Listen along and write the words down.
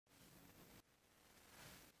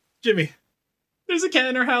Jimmy, there's a cat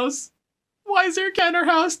in our house. Why is there a cat in our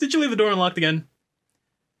house? Did you leave the door unlocked again?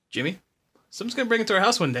 Jimmy, someone's gonna bring it to our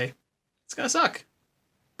house one day. It's gonna suck.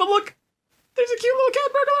 But look, there's a cute little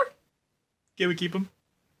cat burglar. Can we keep him?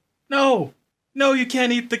 No! No, you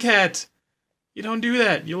can't eat the cat. You don't do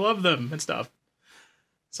that. You love them and stuff.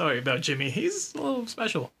 Sorry about Jimmy. He's a little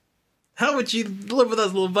special. How would you live with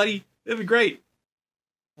us, little buddy? It'd be great.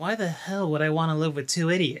 Why the hell would I want to live with two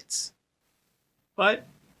idiots? What?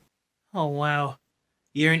 Oh, wow.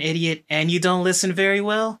 You're an idiot and you don't listen very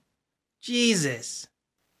well? Jesus.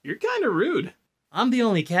 You're kind of rude. I'm the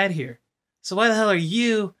only cat here. So why the hell are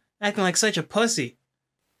you acting like such a pussy?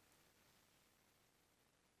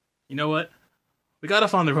 You know what? We got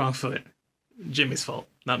off on the wrong foot. Jimmy's fault,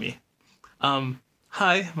 not me.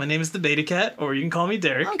 Hi, my name is the Beta Cat, or you can call me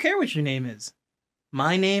Derek. I don't care what your name is.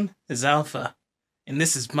 My name is Alpha, and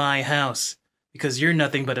this is my house, because you're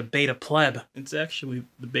nothing but a beta pleb. It's actually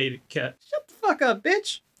the Beta Cat. Shut the fuck up,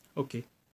 bitch! Okay.